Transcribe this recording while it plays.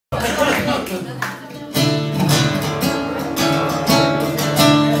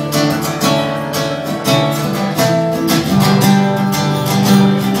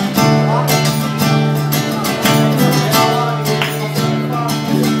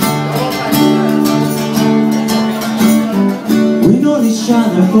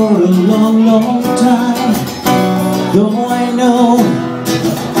For a long, long time, though I know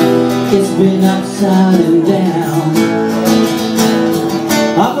it's been upside and down.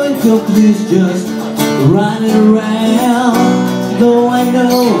 I've been confused just running around, though I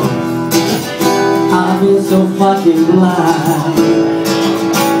know I've been so fucking blind.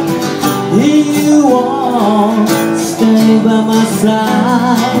 Here you are, standing by my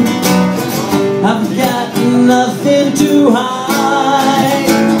side. I've got nothing to hide.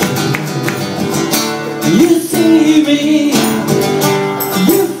 You see me,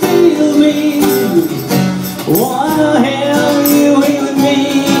 you feel me, wanna have you here with me.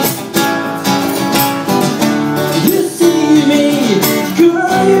 You see me,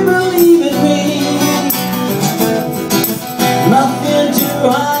 girl, you believe in me. Nothing to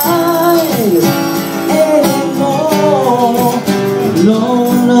hide anymore. No,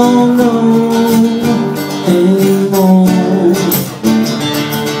 no, no, anymore.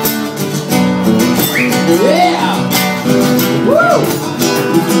 Yeah! Woo!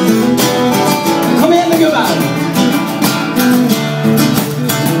 Kom igen nu gubbar!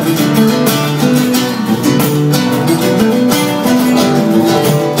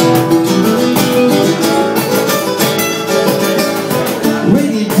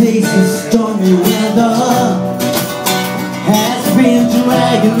 Rainy days and stormy weather has been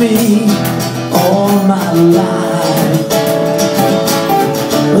dragging me all my life.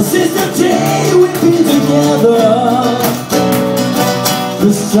 Since the day we've been together,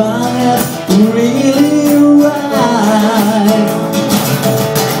 the sun has really arrived.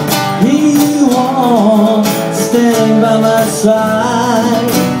 Here you are, standing by my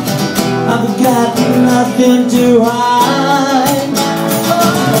side. I've got nothing to hide.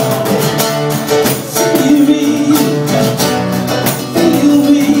 Oh, see me, feel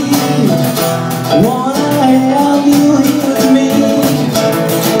me, wanna have you here with me.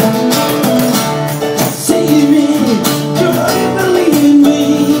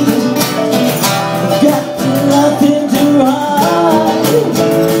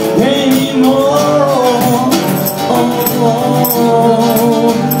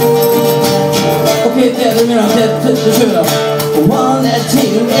 One,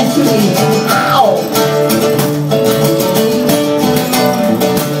 two, and three. Ow!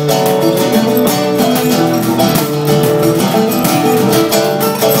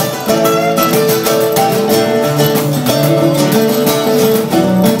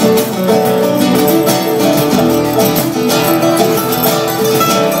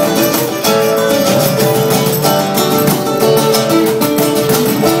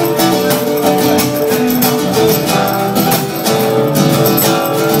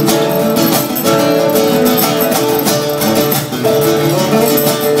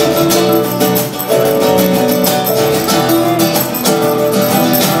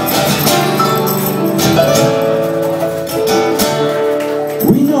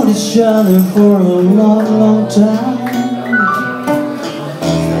 Each other for a long, long time.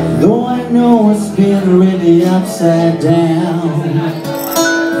 Though I know it's been really upside down.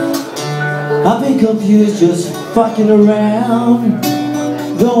 I've been confused just fucking around.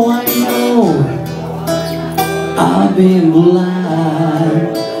 Though I know I've been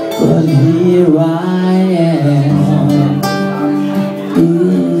blind, but here I am.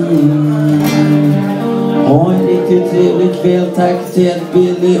 Och en riktigt trevlig kväll. Tack till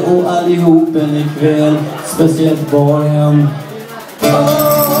Billy och allihopen ikväll. Speciellt Björn.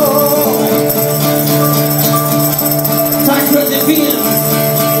 Tack för att det finns.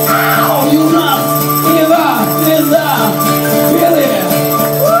 Jonas, Eva, Linda, Billy.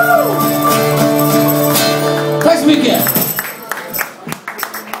 Tack så mycket.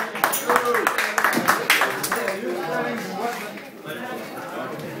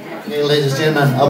 Okay, ladies and gentlemen.